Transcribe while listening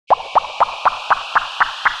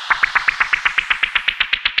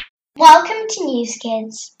Welcome to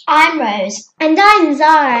NewzKidz. I'm Rose. And I'm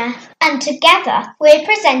Zara. And together we're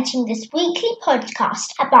presenting this weekly podcast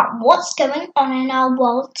about what's going on in our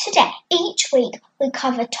world today. Each week we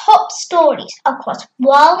cover top stories across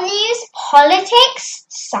world news, politics,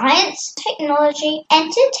 science, technology,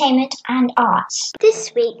 entertainment and arts.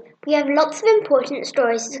 This week we have lots of important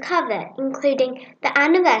stories to cover, including the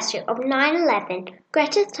anniversary of 9/11,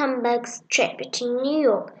 Greta Thunberg's trip to New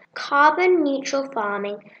York, carbon neutral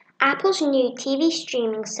farming, Apple's new TV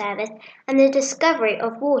streaming service, and the discovery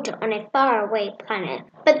of water on a faraway planet.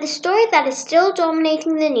 But the story that is still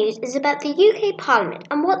dominating the news is about the UK Parliament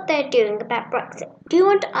and what they're doing about Brexit. Do you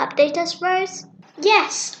want to update us, Rose?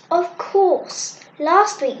 Yes, of course.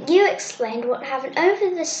 Last week you explained what happened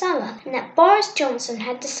over the summer and that Boris Johnson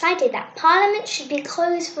had decided that Parliament should be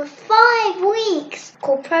closed for 5 weeks,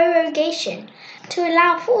 called Prorogation, to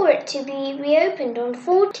allow for it to be reopened on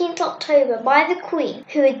 14th October by the Queen,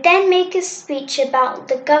 who would then make a speech about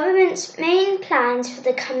the government's main plans for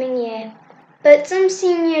the coming year. But some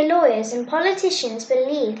senior lawyers and politicians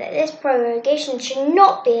believe that this prorogation should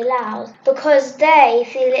not be allowed because they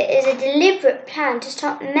feel it is a deliberate plan to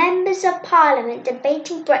stop members of Parliament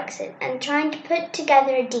debating Brexit and trying to put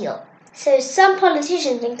together a deal. So some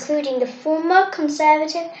politicians, including the former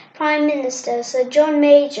Conservative Prime Minister Sir John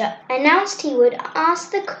Major, announced he would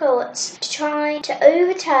ask the courts to try to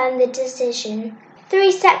overturn the decision. 3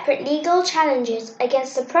 separate legal challenges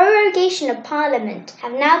against the prorogation of Parliament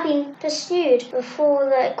have now been pursued before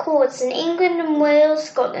the courts in England and Wales,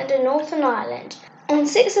 Scotland and Northern Ireland. On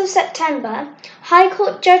 6th of September, High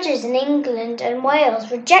Court judges in England and Wales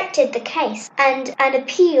rejected the case, and an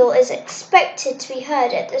appeal is expected to be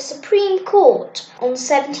heard at the Supreme Court on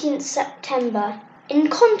 17th September. In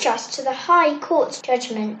contrast to the High Court's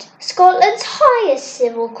judgment, Scotland's highest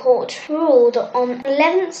civil court ruled on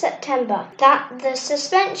 11th September that the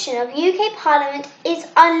suspension of UK Parliament is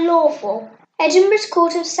unlawful. Edinburgh's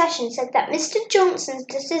Court of Session said that Mr Johnson's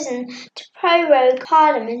decision to prorogue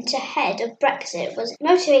Parliament ahead of Brexit was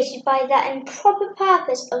motivated by the improper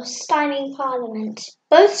purpose of stymieing Parliament.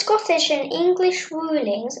 Both Scottish and English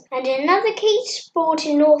rulings and another case brought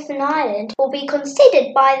in Northern Ireland will be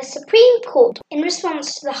considered by the Supreme Court. In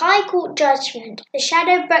response to the High Court judgment, the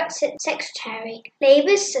Shadow Brexit Secretary,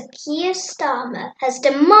 Labour's Sir Keir Starmer, has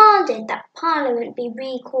demanded that Parliament be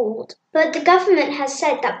recalled. But the government has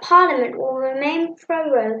said that Parliament will remain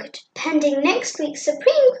prorogued pending next week's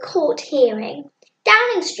Supreme Court hearing.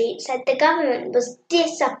 Downing Street said the government was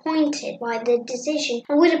disappointed by the decision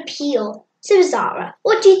and would appeal. So Zara,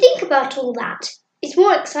 what do you think about all that? It's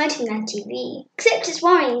more exciting than TV. Except it's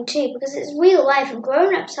worrying too because it's real life and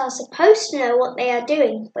grown-ups are supposed to know what they are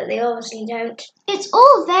doing, but they obviously don't. It's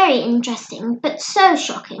all very interesting, but so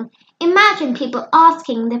shocking. Imagine people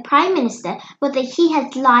asking the Prime Minister whether he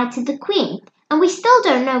has lied to the Queen, and we still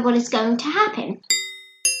don't know what is going to happen.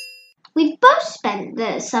 We've both spent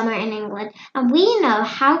the summer in England, and we know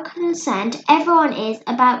how concerned everyone is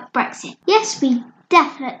about Brexit. Yes, we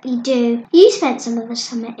definitely do. You spent some of the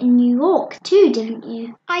summer in New York too, didn't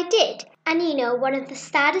you? I did. And one of the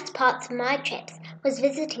saddest parts of my trips was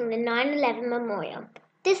visiting the 9/11 memorial.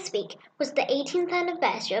 This week was the 18th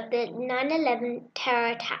anniversary of the 9/11 terror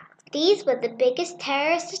attacks. These were the biggest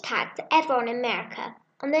terrorist attacks ever on America.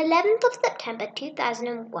 On the 11th of September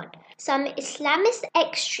 2001, some Islamist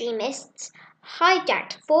extremists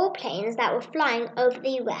hijacked 4 planes that were flying over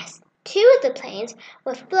the US. 2 of the planes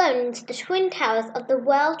were flown into the Twin Towers of the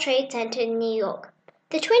World Trade Center in New York.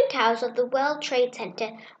 The Twin Towers of the World Trade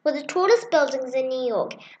Center were the tallest buildings in New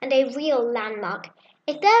York and a real landmark.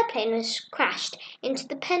 A 3rd plane was crashed into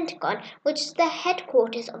the Pentagon, which is the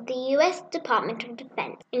headquarters of the U.S. Department of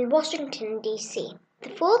Defense in Washington, D.C. The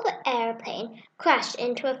 4th airplane crashed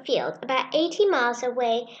into a field about 80 miles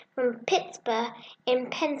away from Pittsburgh in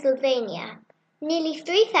Pennsylvania. Nearly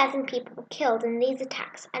 3,000 people were killed in these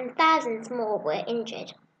attacks and thousands more were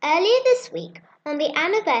injured. Earlier this week, on the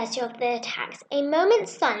anniversary of the attacks, a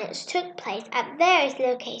moment's silence took place at various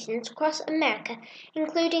locations across America,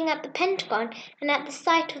 including at the Pentagon and at the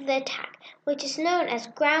site of the attack, which is known as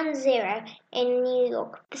Ground Zero in New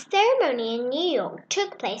York. The ceremony in New York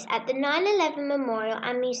took place at the 9/11 Memorial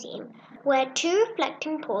and Museum, where 2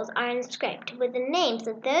 reflecting pools are inscribed with the names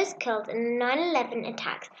of those killed in the 9/11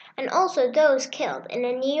 attacks and also those killed in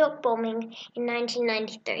the New York bombing in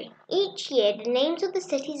 1993. Each year, the names of the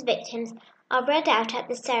city's victims are read out at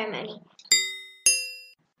the ceremony.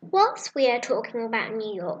 Whilst we are talking about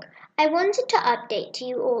New York, I wanted to update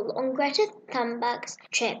you all on Greta Thunberg's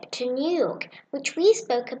trip to New York, which we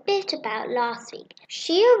spoke a bit about last week.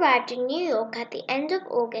 She arrived in New York at the end of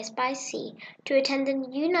August by sea to attend the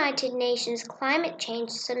United Nations Climate Change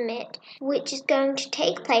Summit, which is going to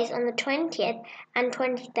take place on the 20th and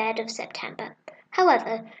 23rd of September.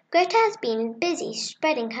 However, Greta has been busy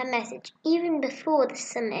spreading her message even before the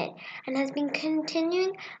summit and has been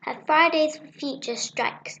continuing her Fridays for Future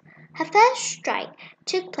strikes. Her first strike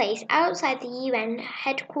took place outside the UN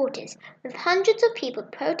headquarters, with hundreds of people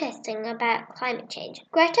protesting about climate change.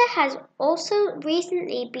 Greta has also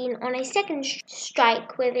recently been on a second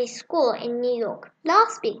strike with a school in New York.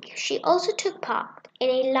 Last week, she also took part in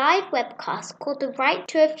a live webcast called The Right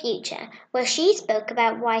to a Future, where she spoke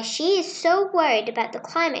about why she is so worried about the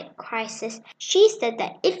climate crisis. She said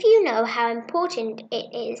that if you know how important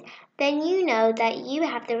it is, then you know that you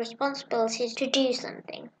have the responsibility to do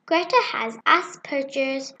something. Greta has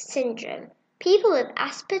Asperger's syndrome. People with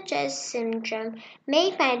Asperger's syndrome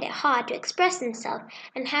may find it hard to express themselves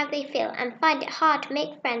and how they feel and find it hard to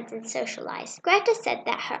make friends and socialize. Greta said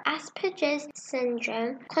that her Asperger's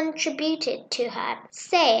syndrome contributed to her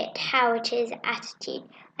say it how it is attitude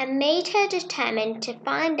and made her determined to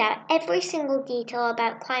find out every single detail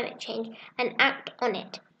about climate change and act on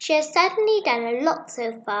it. She has certainly done a lot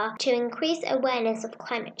so far to increase awareness of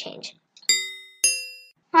climate change.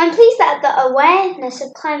 I'm pleased that the awareness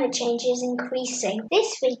of climate change is increasing.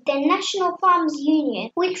 This week, the National Farmers Union,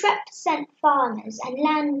 which represent farmers and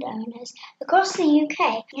landowners across the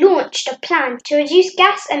UK, launched a plan to reduce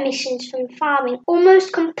gas emissions from farming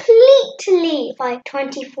almost completely by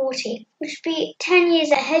 2040, which would be 10 years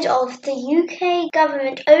ahead of the UK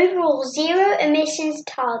government overall zero emissions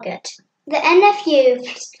target. The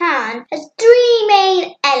NFU's plan has three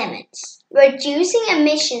main elements: reducing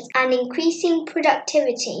emissions and increasing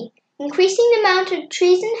productivity, increasing the amount of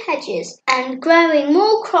trees and hedges, and growing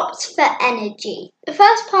more crops for energy. The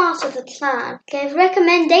first part of the plan gave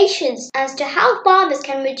recommendations as to how farmers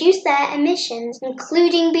can reduce their emissions,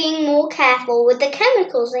 including being more careful with the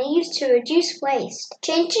chemicals they use to reduce waste,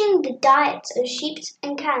 changing the diets of sheep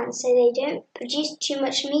and cows so they don't produce too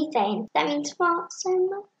much methane. That means fart so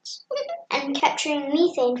much. And capturing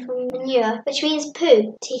methane from manure, which means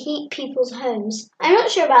poo, to heat people's homes. I'm not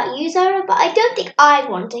sure about you, Zara, but I don't think I'd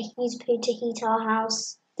want to use poo to heat our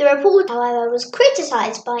house. The report, however, was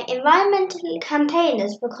criticised by environmental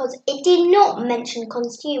campaigners because it did not mention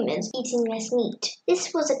consumers eating less meat.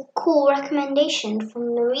 This was a core recommendation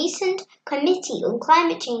from the recent Committee on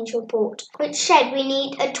Climate Change report, which said we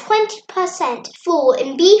need a 20% fall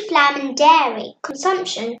in beef, lamb and dairy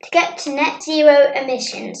consumption to get to net zero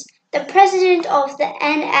emissions. The president of the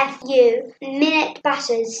NFU, Minette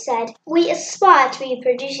Batters, said, "We aspire to be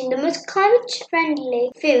producing the most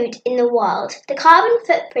climate-friendly food in the world. The carbon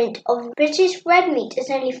footprint of British red meat is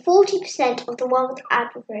only 40% of the world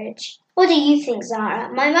average." What do you think,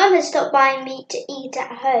 Zara? My mum has stopped buying meat to eat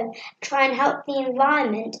at home to try and help the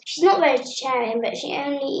environment. She's not vegetarian, but she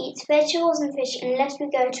only eats vegetables and fish unless we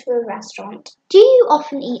go to a restaurant. Do you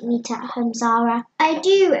often eat meat at home, Zara? I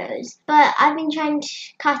do, Rose, but I've been trying to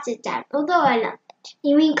cut it down, although I love it.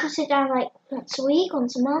 You mean cut it down like once a week,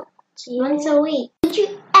 once a month? Once a week. Would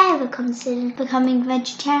you ever consider becoming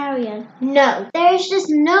vegetarian? No, there is just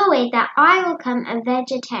no way that I will become a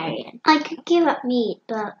vegetarian. I could give up meat,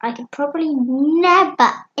 but I could probably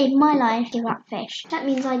never in my life give up fish. That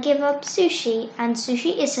means I give up sushi, and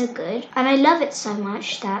sushi is so good, and I love it so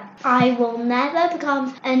much that I will never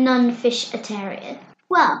become a non-fishitarian.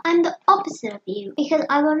 Well, I'm the opposite of you, because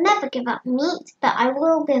I will never give up meat, but I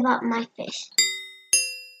will give up my fish.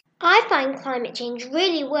 I find climate change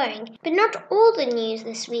really worrying, but not all the news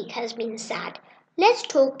this week has been sad. Let's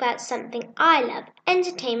talk about something I love,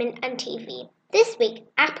 entertainment and TV. This week,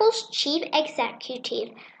 Apple's chief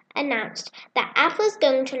executive announced that Apple is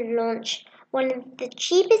going to launch one of the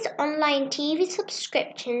cheapest online TV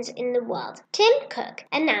subscriptions in the world. Tim Cook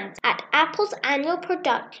announced at Apple's annual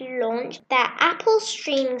product launch that Apple's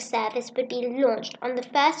streaming service would be launched on the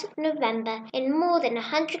 1st of November in more than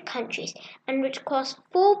 100 countries and would cost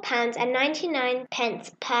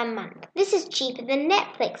 £4.99 per month. This is cheaper than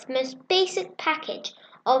Netflix's most basic package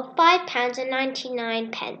of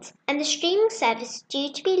 £5.99, and the streaming service is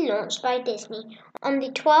due to be launched by Disney on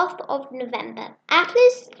the 12th of November. Apple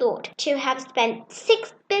is thought to have spent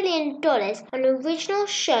 $6 billion on original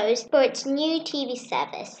shows for its new TV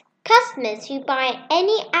service. Customers who buy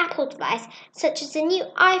any Apple device, such as the new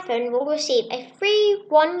iPhone, will receive a free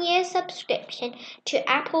 1-year subscription to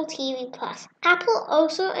Apple TV+. Apple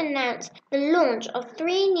also announced the launch of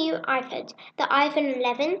 3 new iPhones, the iPhone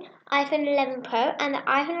 11, iPhone 11 Pro and the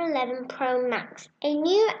iPhone 11 Pro Max, a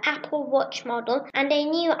new Apple Watch model and a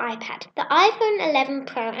new iPad. The iPhone 11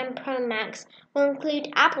 Pro and Pro Max will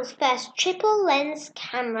include Apple's first triple-lens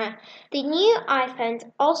camera. The new iPhones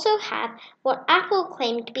also have what Apple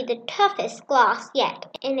claimed to be the toughest glass yet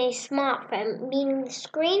in a smartphone, meaning the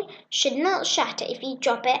screen should not shatter if you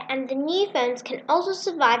drop it, and the new phones can also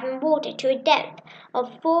survive in water to a depth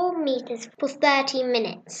of 4 meters for 30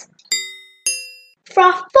 minutes. For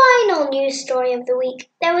our final news story of the week,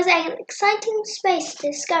 there was an exciting space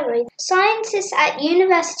discovery. Scientists at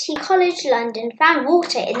University College London found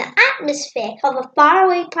water in the atmosphere of a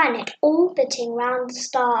faraway planet orbiting around the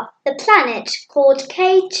star. The planet, called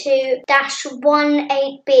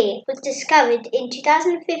K2-18b, was discovered in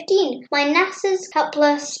 2015 by NASA's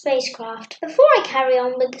Kepler spacecraft. Before I carry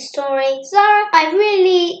on with the story, Zara, I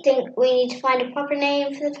really think we need to find a proper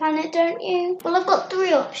name for the planet, don't you? Well, I've got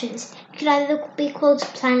 3 options. It could either be called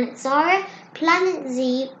Planet Zara, Planet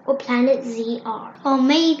Z, or Planet ZR. Or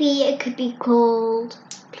maybe it could be called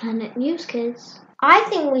Planet NewzKidz. I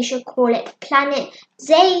think we should call it Planet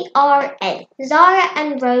ZRA, Zara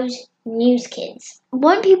and Rose NewzKidz.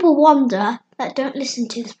 Won't people wonder that don't listen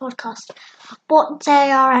to this podcast what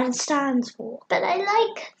ZRN stands for? But I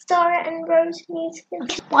like Zara and Rose NewzKidz.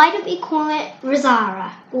 Okay. Why don't we call it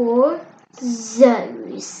Razara or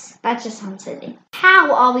Zoes? That just sounds silly.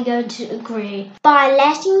 How are we going to agree? By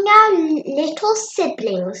letting our little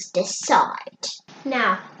siblings decide.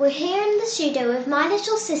 Now, we're here in the studio with my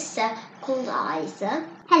little sister called Isa.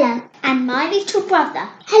 Hello. And my little brother.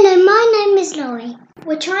 Hello, my name is Laurie.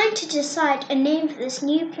 We're trying to decide a name for this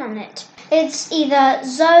new planet. It's either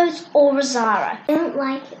Zoes or Razara. I don't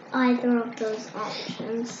like either of those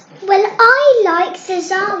options. Well, I like the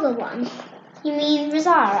Zara one. You mean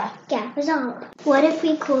Razara? Yeah, Zara. What if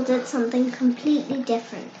we called it something completely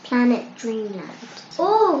different? Planet Dreamland.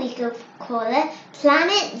 Or we could call it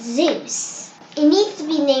Planet Zeus. It needs to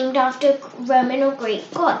be named after a Roman or Greek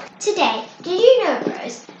god. Today, did you know,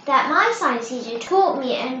 Rose, that my science teacher taught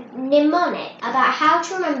me a mnemonic about how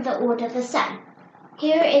to remember the order of the sun?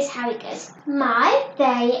 Here is how it goes. My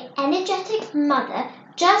very energetic mother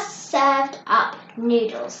just served up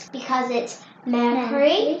noodles because it's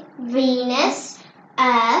Mercury, Venus,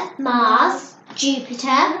 Earth, Mars,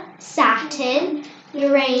 Jupiter, Saturn,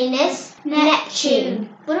 Uranus, Neptune.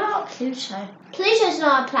 What about Pluto? Pluto's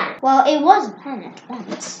not a planet. Well, it was a planet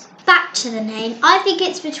once. Back to the name. I think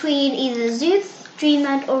it's between either Zeus,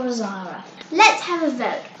 Dreamland, or Razara. Let's have a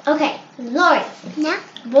vote. Okay, Laurie. Yeah?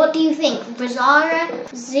 What do you think? Razara,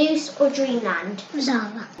 Zeus, or Dreamland?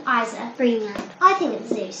 Zara. Isa. Dreamland. I think it's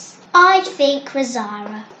Zeus. I think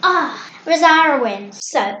Razara. Razara wins.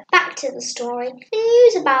 So, back to the story. The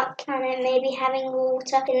news about the planet maybe having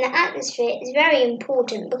water in the atmosphere is very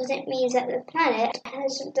important because it means that the planet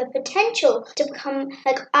has the potential to become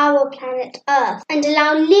like our planet Earth and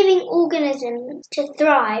allow living organisms to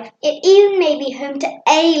thrive. It even may be home to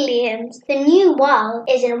aliens. The new world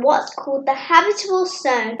is in what's called the habitable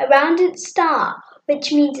zone around its star,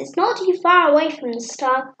 which means it's not too far away from the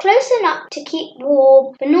star, close enough to keep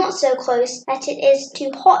warm, but not so close that it is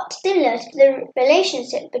too hot, similar to the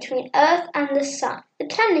relationship between Earth and the Sun. The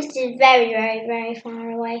planet is very, very, very far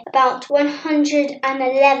away, about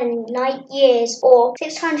 111 light years or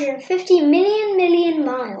 650 million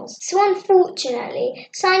miles. So unfortunately,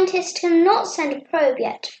 scientists cannot send a probe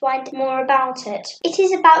yet to find more about it. It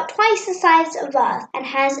is about twice the size of Earth and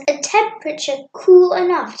has a temperature cool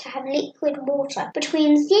enough to have liquid water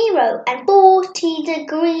between 0 and 40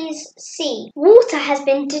 degrees C. Water has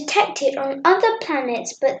been detected on other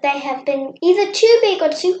planets, but they have been either too big or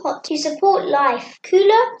too hot to support life.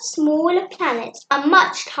 Cooler, smaller planets are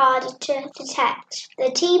much harder to detect. The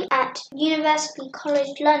team at University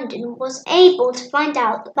College London was able to find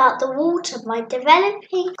out about the water by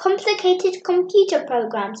developing complicated computer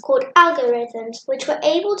programs called algorithms, which were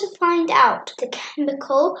able to find out the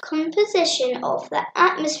chemical composition of the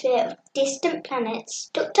atmosphere of distant planets.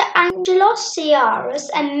 Dr. Angelos Siaros,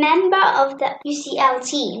 a member of the UCL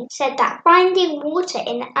team, said that finding water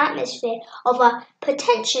in the atmosphere of a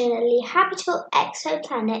potentially habitable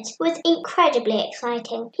exoplanet was incredibly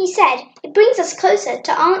exciting. He said, "It brings us closer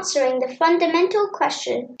to answering the fundamental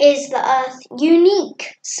question, is the Earth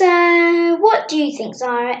unique?" So, what do you think,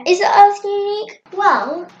 Zara? Is the Earth unique?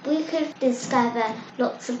 Well, we could discover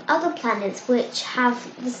lots of other planets which have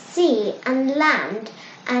the sea and land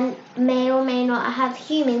and may or may not have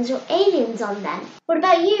humans or aliens on them. What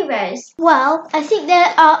about you, Rose? Well, I think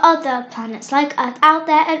there are other planets like Earth out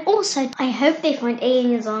there, and also I hope they find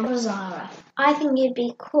aliens on Zara. I think it'd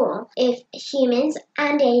be cool if humans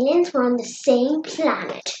and aliens were on the same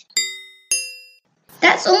planet.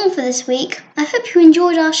 That's all for this week. I hope you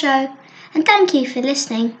enjoyed our show, and thank you for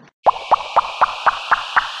listening.